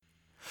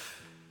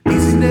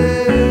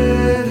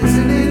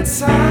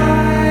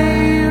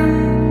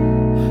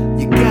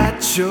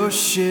Get your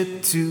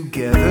shit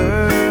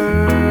together.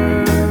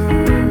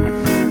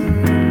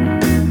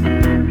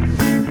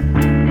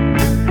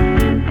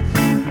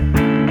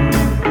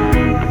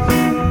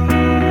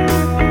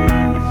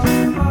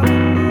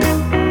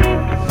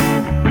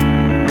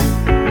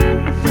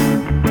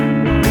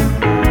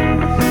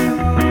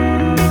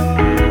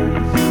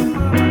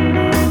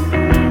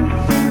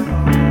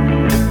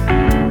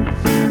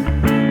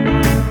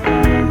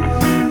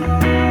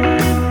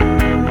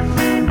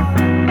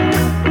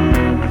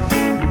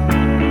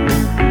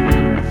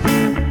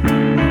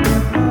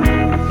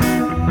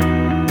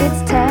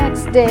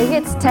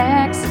 It's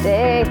tax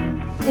day.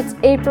 It's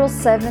April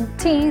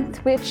 17th,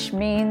 which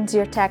means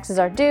your taxes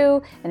are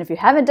due. And if you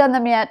haven't done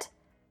them yet,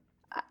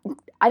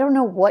 I don't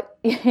know what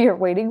you're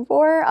waiting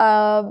for.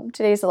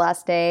 Today's the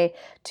last day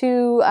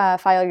to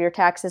file your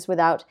taxes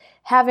without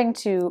having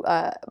to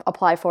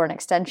apply for an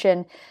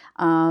extension.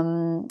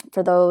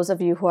 For those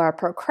of you who are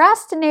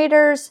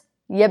procrastinators,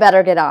 you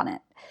better get on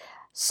it.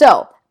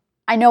 So,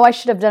 I know I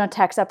should have done a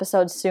tax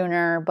episode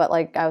sooner, but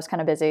I was kind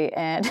of busy.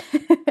 And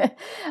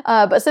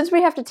but since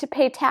we have to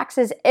pay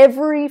taxes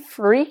every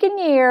freaking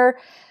year,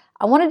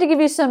 I wanted to give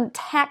you some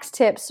tax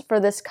tips for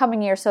this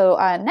coming year. So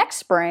next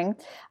spring,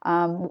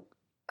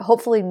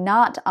 hopefully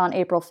not on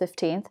April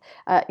 15th,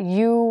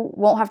 you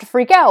won't have to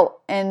freak out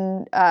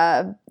and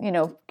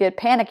get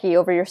panicky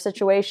over your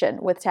situation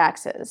with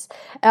taxes.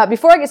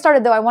 Before I get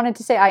started, though, I wanted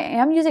to say I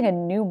am using a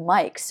new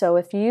mic. So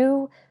if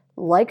you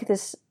like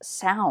this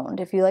sound,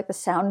 if you like the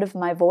sound of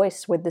my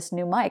voice with this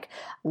new mic,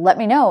 let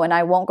me know and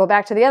I won't go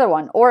back to the other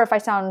one. Or if I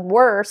sound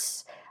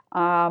worse,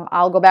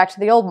 I'll go back to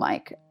the old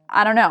mic.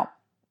 I don't know.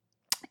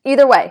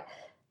 Either way,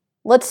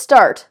 let's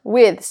start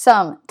with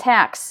some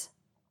tax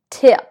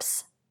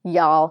tips,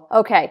 y'all.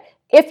 Okay,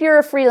 if you're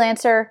a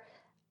freelancer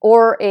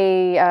or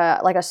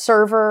a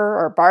server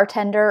or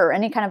bartender or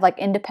any kind of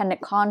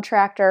independent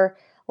contractor,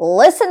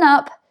 listen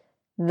up.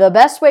 The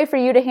best way for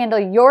you to handle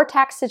your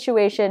tax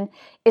situation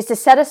is to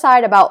set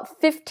aside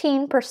about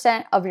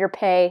 15% of your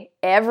pay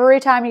every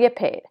time you get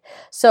paid.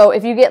 So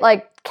if you get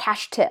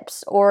cash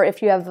tips or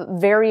if you have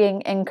varying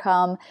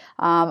income,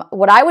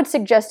 what I would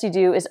suggest you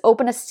do is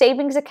open a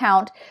savings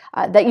account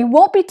that you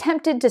won't be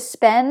tempted to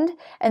spend,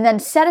 and then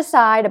set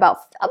aside about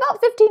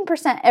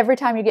 15% every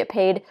time you get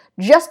paid,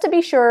 just to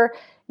be sure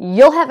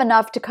you'll have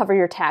enough to cover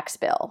your tax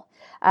bill.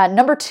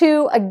 Number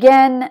two,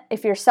 again,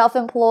 if you're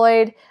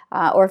self-employed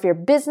or if you're a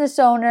business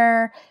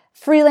owner,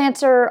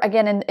 freelancer,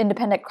 again, an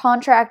independent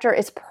contractor,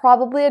 it's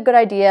probably a good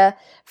idea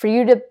for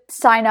you to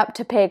sign up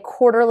to pay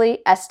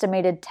quarterly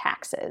estimated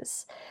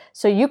taxes.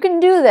 So you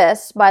can do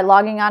this by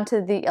logging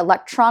onto the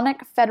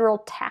electronic federal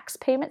tax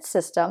payment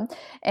system,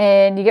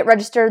 and you get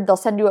registered. They'll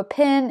send you a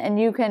PIN, and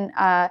you can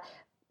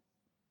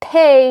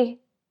pay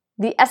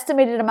the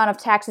estimated amount of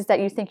taxes that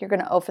you think you're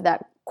going to owe for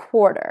that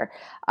quarter.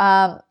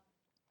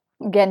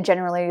 Again,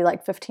 generally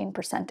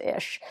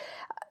 15%-ish.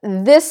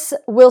 This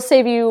will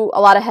save you a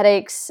lot of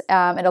headaches.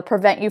 It'll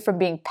prevent you from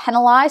being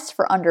penalized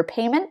for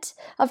underpayment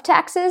of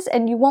taxes,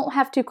 and you won't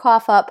have to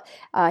cough up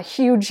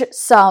huge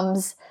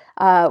sums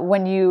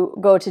when you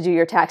go to do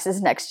your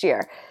taxes next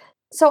year.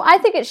 So I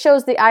think it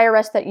shows the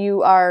IRS that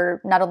you are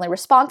not only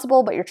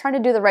responsible, but you're trying to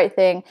do the right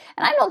thing,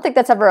 and I don't think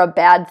that's ever a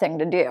bad thing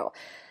to do.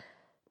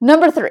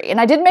 Number three, and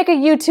I did make a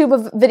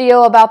YouTube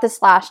video about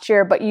this last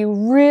year, but you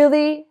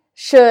really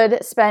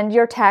should spend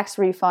your tax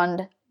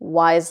refund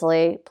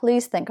wisely.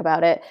 Please think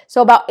about it.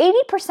 So about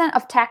 80%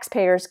 of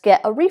taxpayers get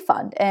a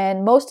refund,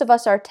 and most of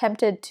us are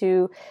tempted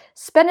to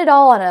spend it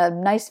all on a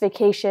nice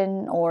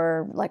vacation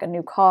or a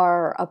new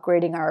car or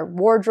upgrading our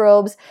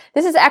wardrobes.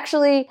 This is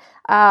actually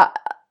an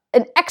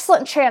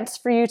excellent chance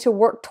for you to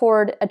work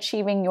toward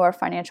achieving your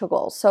financial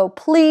goals. So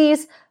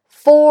please,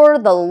 for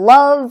the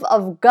love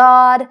of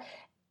God,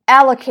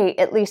 allocate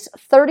at least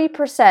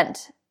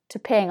 30% to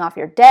paying off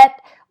your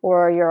debt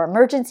or your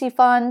emergency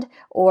fund,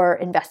 or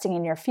investing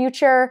in your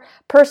future.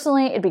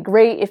 Personally, I think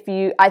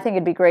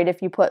it'd be great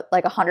if you put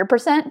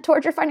 100%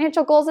 towards your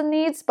financial goals and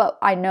needs, but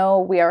I know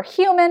we are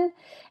human,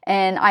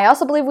 and I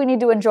also believe we need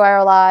to enjoy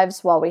our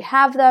lives while we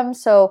have them.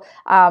 So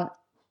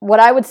what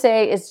I would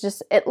say is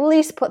just at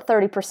least put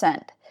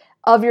 30%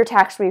 of your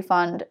tax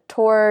refund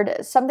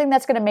toward something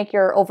that's going to make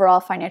your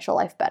overall financial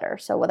life better.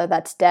 So whether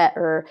that's debt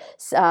or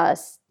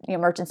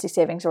emergency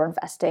savings or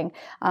investing,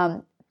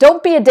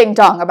 don't be a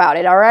ding-dong about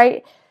it, all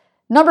right?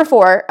 Number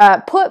four,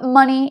 put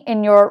money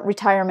in your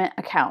retirement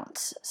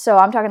accounts. So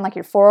I'm talking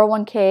your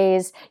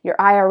 401ks, your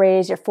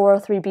IRAs, your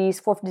 403bs,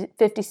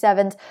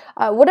 457s,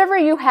 whatever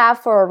you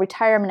have for a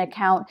retirement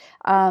account,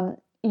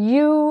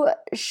 you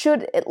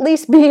should at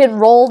least be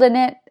enrolled in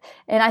it.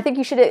 And I think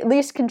you should at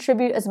least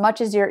contribute as much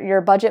as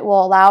your budget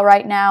will allow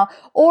right now.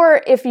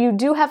 Or if you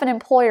do have an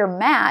employer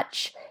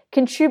match,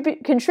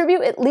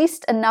 contribute at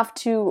least enough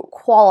to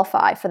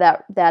qualify for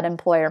that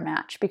employer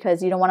match,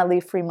 because you don't want to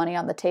leave free money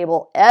on the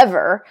table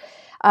ever.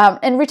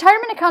 And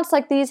retirement accounts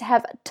like these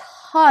have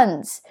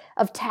tons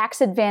of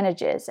tax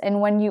advantages.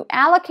 And when you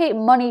allocate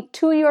money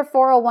to your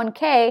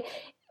 401k,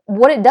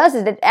 what it does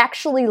is it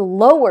actually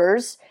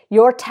lowers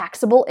your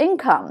taxable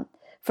income.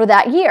 for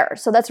that year.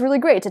 So that's really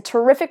great. It's a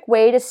terrific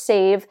way to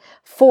save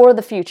for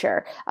the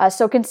future.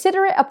 So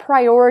consider it a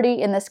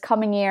priority in this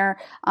coming year.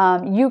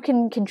 You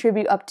can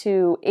contribute up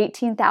to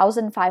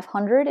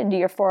 $18,500 into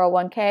your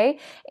 401k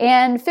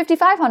and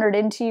 $5,500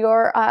 into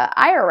your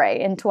IRA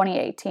in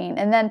 2018.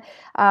 And then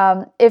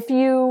if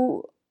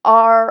you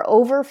are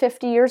over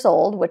 50 years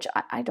old, which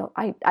I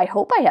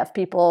hope I have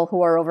people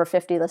who are over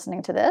 50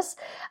 listening to this.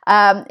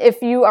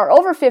 If you are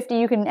over 50,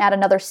 you can add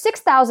another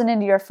 $6,000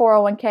 into your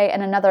 401k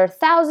and another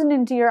 $1,000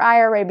 into your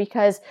IRA,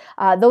 because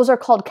those are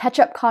called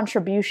catch-up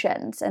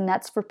contributions, and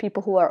that's for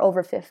people who are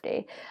over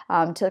 50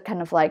 to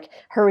kind of like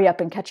hurry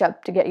up and catch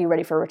up to get you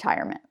ready for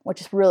retirement,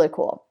 which is really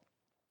cool.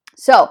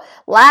 So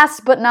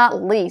last but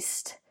not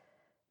least,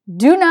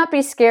 do not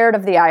be scared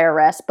of the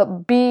IRS,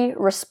 but be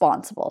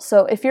responsible.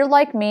 So if you're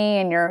like me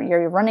and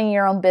you're running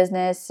your own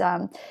business,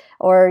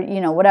 or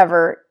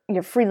whatever,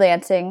 you're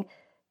freelancing,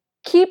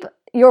 keep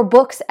your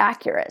books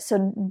accurate.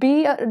 So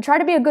try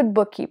to be a good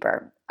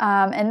bookkeeper.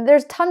 And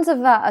there's tons of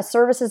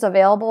services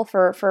available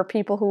for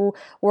people who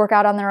work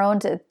out on their own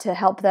to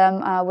help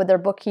them with their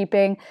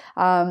bookkeeping.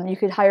 You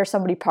could hire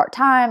somebody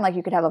part-time, like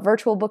you could have a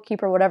virtual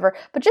bookkeeper, whatever,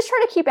 but just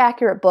try to keep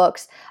accurate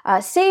books.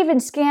 Save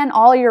and scan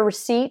all your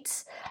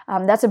receipts.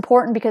 That's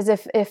important, because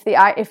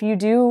if you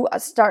do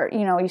start,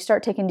 you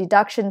start taking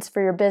deductions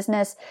for your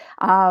business,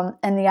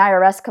 and the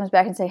IRS comes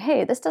back and say,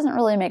 hey, this doesn't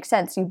really make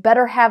sense, you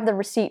better have the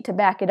receipt to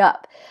back it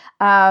up.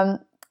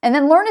 And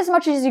then learn as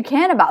much as you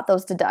can about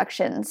those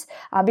deductions,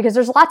 because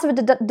there's lots of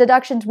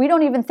deductions we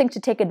don't even think to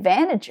take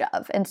advantage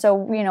of. And so,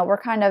 we're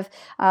kind of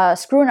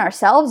screwing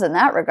ourselves in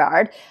that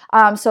regard.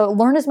 So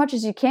learn as much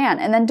as you can.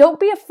 And then don't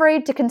be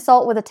afraid to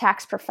consult with a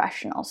tax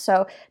professional.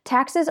 So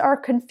taxes are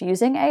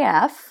confusing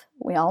AF.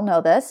 We all know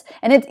this.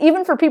 And it's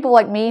even for people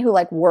like me who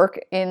work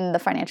in the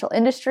financial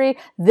industry,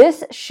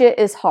 this shit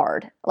is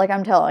hard. Like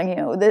I'm telling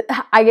you,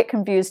 I get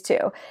confused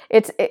too.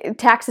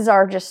 Taxes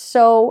are just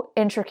so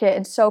intricate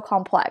and so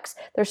complex.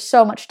 There's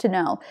so much to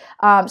know.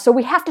 So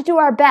we have to do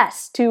our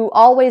best to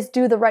always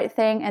do the right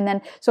thing. And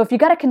then, so if you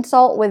got to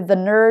consult with the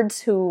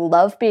nerds who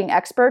love being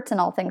experts in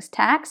all things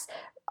tax,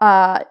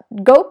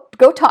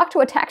 go talk to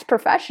a tax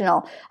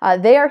professional.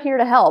 They are here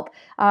to help.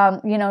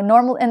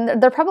 Normal,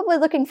 and they're probably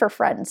looking for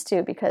friends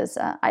too, because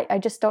I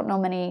just don't know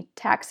many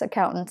tax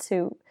accountants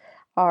who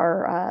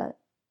are.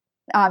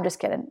 I'm just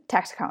kidding.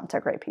 Tax accountants are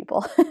great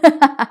people.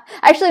 I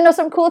actually know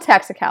some cool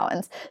tax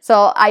accountants.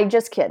 So I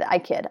just kid. I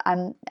kid.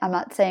 I'm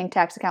not saying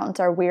tax accountants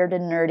are weird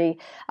and nerdy,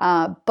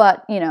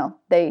 but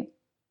they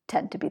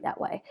tend to be that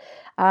way.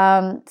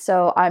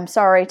 So I'm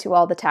sorry to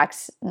all the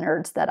tax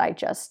nerds that I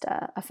just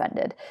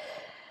offended.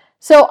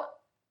 So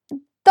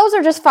those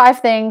are just 5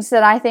 things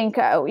that I think,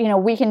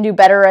 we can do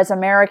better as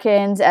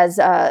Americans, as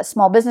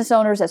small business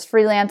owners, as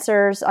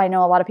freelancers. I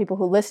know a lot of people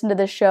who listen to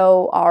this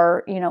show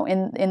are,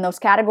 in those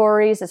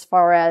categories as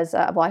far as,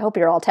 I hope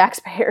you're all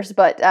taxpayers,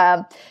 but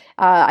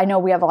I know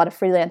we have a lot of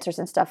freelancers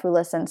and stuff who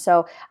listen.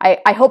 So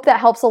I hope that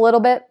helps a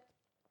little bit.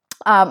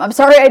 I'm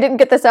sorry I didn't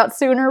get this out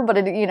sooner, but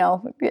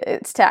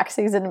it's tax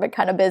season, but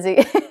kind of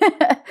busy.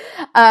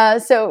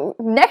 So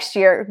next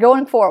year,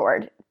 going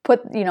forward,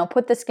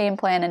 put this game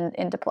plan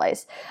into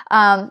place.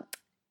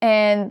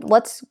 And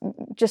let's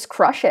just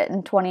crush it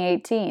in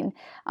 2018.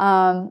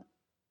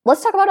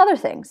 Let's talk about other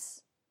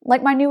things,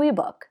 like my new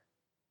ebook.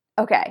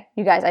 Okay,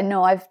 you guys, I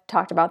know I've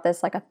talked about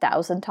this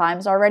 1,000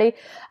 times already,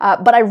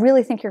 but I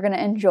really think you're going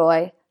to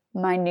enjoy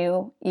my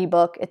new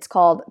ebook. It's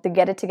called The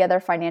Get It Together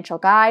Financial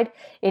Guide,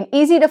 an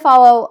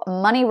easy-to-follow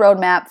money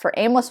roadmap for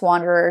aimless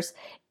wanderers.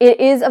 It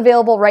is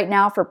available right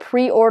now for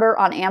pre-order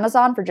on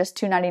Amazon for just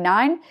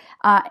 $2.99.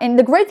 And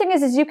the great thing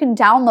is you can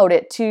download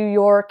it to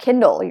your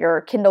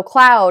Kindle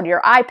Cloud,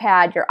 your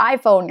iPad, your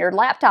iPhone, your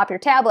laptop, your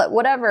tablet,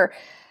 whatever.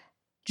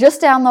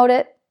 Just download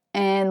it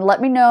and let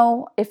me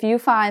know if you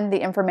find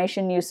the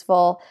information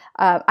useful.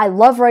 I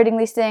love writing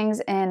these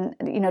things and,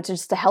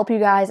 just to help you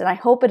guys. And I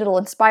hope it'll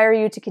inspire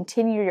you to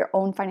continue your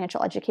own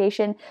financial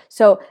education.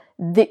 So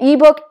the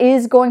ebook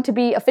is going to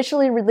be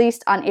officially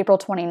released on April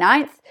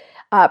 29th.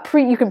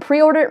 You can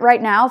pre-order it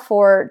right now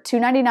for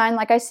 $2.99.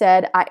 Like I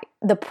said,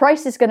 the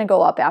price is going to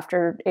go up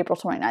after April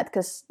 29th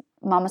because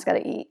mama's got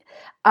to eat.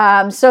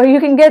 So you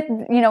can get,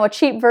 a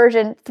cheap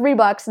version,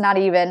 $3, not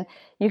even.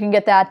 You can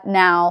get that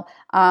now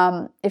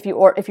if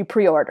you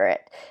pre-order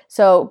it.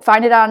 So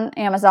find it on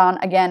Amazon.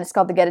 Again, it's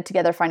called The Get It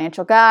Together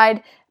Financial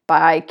Guide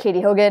by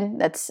Katie Hogan.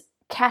 That's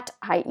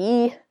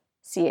Catie,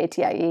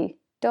 Catie.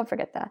 Don't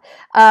forget that.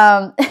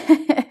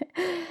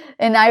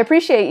 And I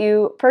appreciate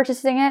you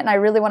purchasing it, and I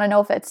really want to know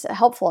if it's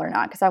helpful or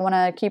not, because I want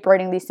to keep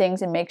writing these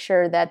things and make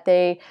sure that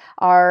they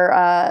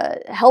are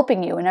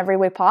helping you in every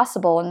way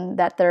possible, and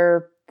that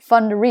they're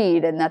fun to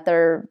read, and that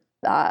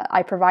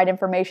I provide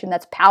information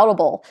that's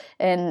palatable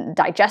and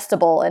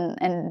digestible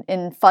and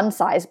in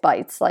fun-sized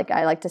bites, like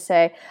I like to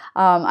say.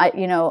 I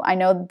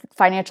know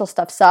financial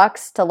stuff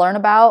sucks to learn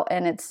about,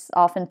 and it's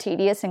often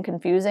tedious and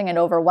confusing and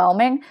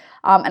overwhelming,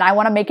 and I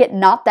want to make it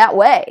not that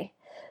way.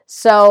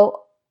 So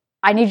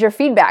I need your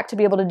feedback to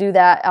be able to do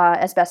that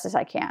as best as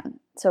I can.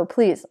 So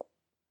please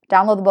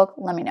download the book.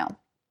 Let me know.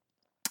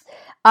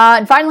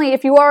 And finally,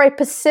 if you are a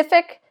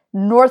Pacific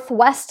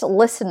Northwest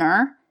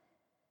listener,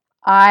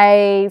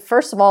 I,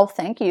 first of all,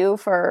 thank you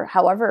for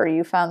however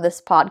you found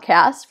this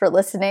podcast, for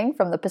listening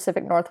from the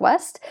Pacific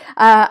Northwest.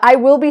 I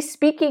will be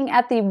speaking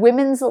at the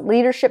Women's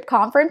Leadership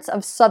Conference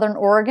of Southern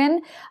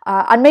Oregon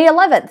on May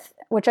 11th,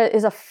 which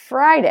is a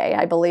Friday,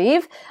 I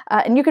believe.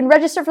 And you can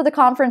register for the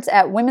conference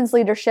at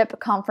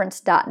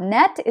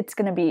womensleadershipconference.net. It's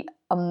going to be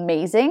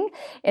amazing,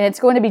 and it's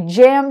going to be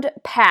jammed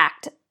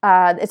packed.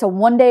 It's a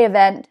one-day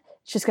event.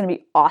 It's just going to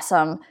be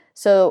awesome.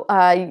 So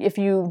if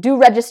you do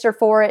register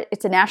for it,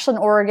 it's in Ashland,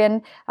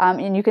 Oregon,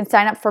 and you can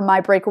sign up for my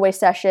breakaway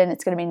session.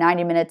 It's going to be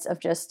 90 minutes of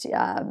just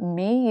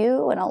me,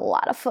 you, and a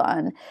lot of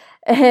fun.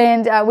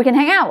 And we can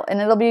hang out,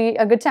 and it'll be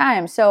a good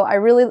time. So I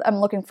really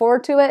am looking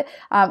forward to it.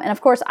 And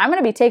of course, I'm going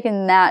to be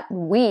taking that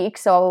week.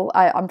 So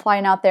I'm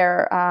flying out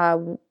there,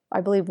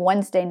 I believe,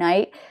 Wednesday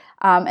night.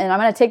 And I'm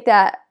going to take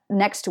that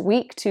next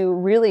week to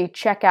really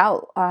check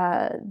out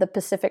the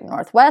Pacific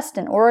Northwest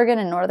and Oregon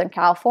and Northern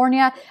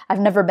California. I've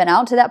never been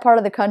out to that part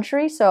of the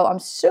country, so I'm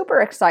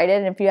super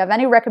excited. And if you have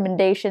any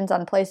recommendations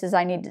on places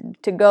I need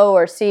to go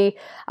or see,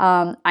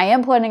 I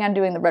am planning on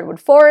doing the Redwood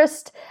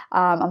Forest.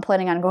 I'm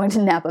planning on going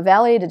to Napa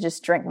Valley to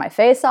just drink my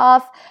face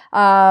off.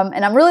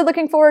 And I'm really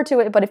looking forward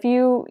to it. But if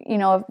you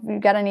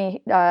got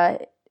any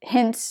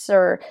hints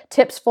or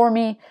tips for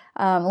me,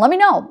 let me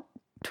know.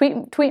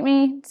 Tweet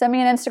me, send me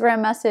an Instagram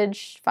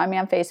message, find me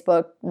on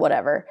Facebook,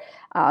 whatever.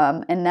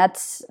 And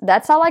that's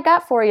all I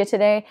got for you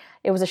today.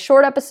 It was a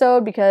short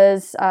episode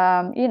because,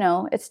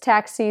 it's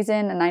tax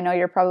season, and I know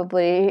you're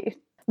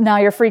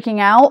freaking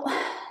out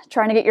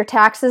trying to get your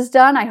taxes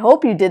done. I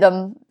hope you did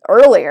them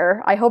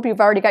earlier. I hope you've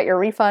already got your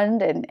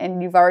refund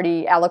and you've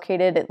already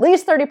allocated at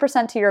least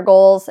 30% to your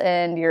goals,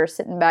 and you're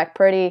sitting back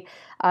pretty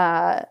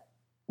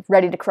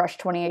ready to crush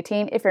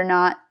 2018. If you're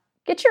not,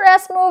 get your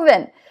ass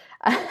moving.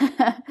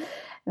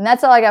 And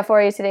that's all I got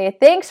for you today.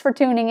 Thanks for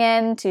tuning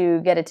in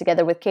to Get It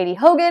Together with Katie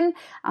Hogan.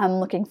 I'm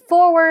looking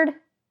forward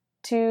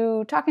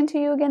to talking to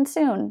you again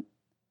soon.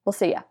 We'll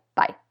see ya.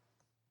 Bye.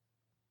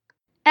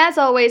 As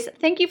always,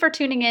 thank you for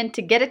tuning in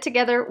to Get It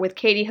Together with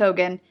Katie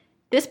Hogan.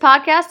 This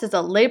podcast is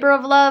a labor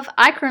of love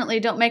I currently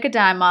don't make a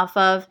dime off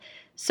of.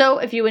 So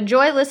if you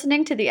enjoy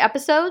listening to the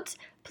episodes,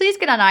 please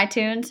get on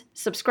iTunes,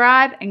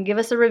 subscribe, and give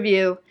us a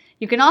review.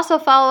 You can also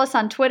follow us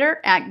on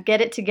Twitter at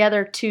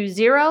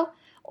GetItTogether20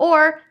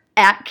 or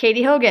at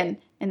Katie Hogan,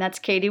 and that's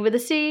Katie with a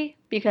C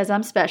because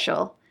I'm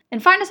special.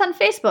 And find us on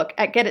Facebook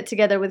at Get It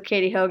Together with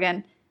Katie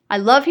Hogan. I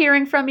love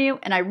hearing from you,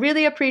 and I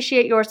really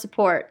appreciate your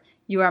support.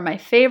 You are my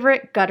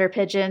favorite gutter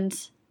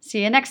pigeons.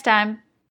 See you next time.